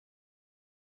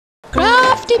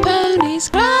Crafty ponies,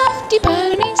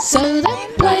 sew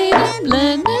them, play them,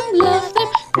 learn them, love them.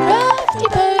 Crafty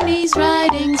ponies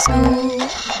riding school.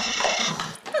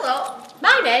 Hello,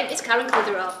 my name is Karen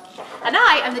Clitheroe and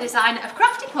I am the designer of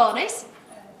Crafty Ponies,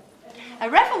 a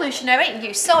revolutionary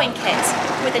new sewing kit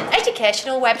with an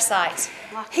educational website.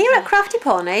 Here at Crafty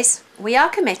Ponies, we are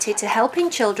committed to helping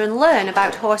children learn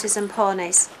about horses and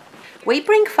ponies. We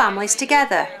bring families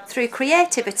together through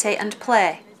creativity and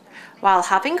play, while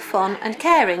having fun and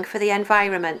caring for the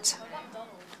environment.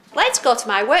 Let's go to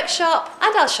my workshop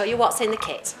and I'll show you what's in the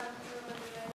kit.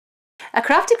 A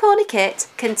Crafty Pony kit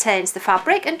contains the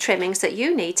fabric and trimmings that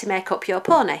you need to make up your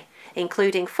pony,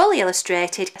 including fully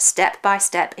illustrated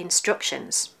step-by-step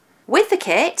instructions. With the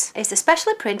kit is the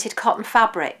specially printed cotton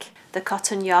fabric, the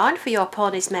cotton yarn for your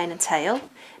pony's mane and tail,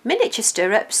 miniature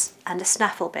stirrups and a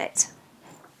snaffle bit.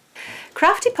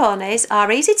 Crafty Ponies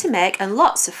are easy to make and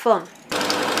lots of fun.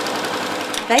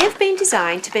 They have been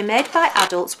designed to be made by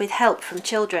adults with help from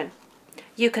children.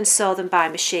 You can sew them by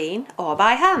machine or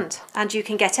by hand, and you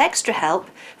can get extra help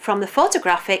from the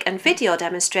photographic and video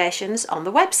demonstrations on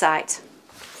the website.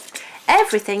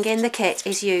 Everything in the kit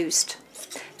is used.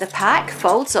 The pack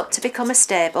folds up to become a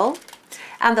stable,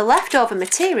 and the leftover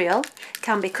material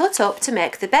can be cut up to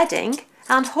make the bedding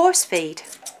and horse feed.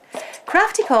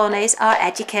 Crafty Ponies are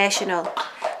educational.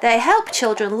 They help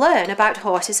children learn about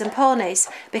horses and ponies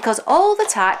because all the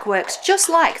tack works just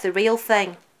like the real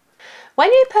thing.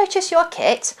 When you purchase your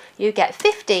kit, you get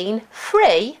 15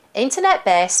 free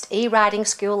internet-based e-riding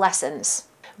school lessons.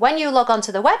 When you log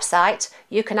onto the website,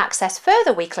 you can access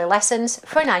further weekly lessons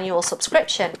for an annual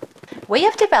subscription. We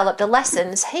have developed the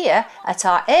lessons here at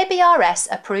our ABRS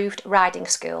approved riding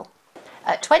school.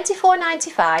 At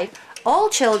 $24.95, all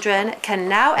children can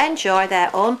now enjoy their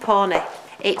own pony.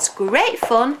 It's great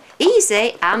fun,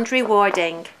 easy and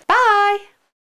rewarding.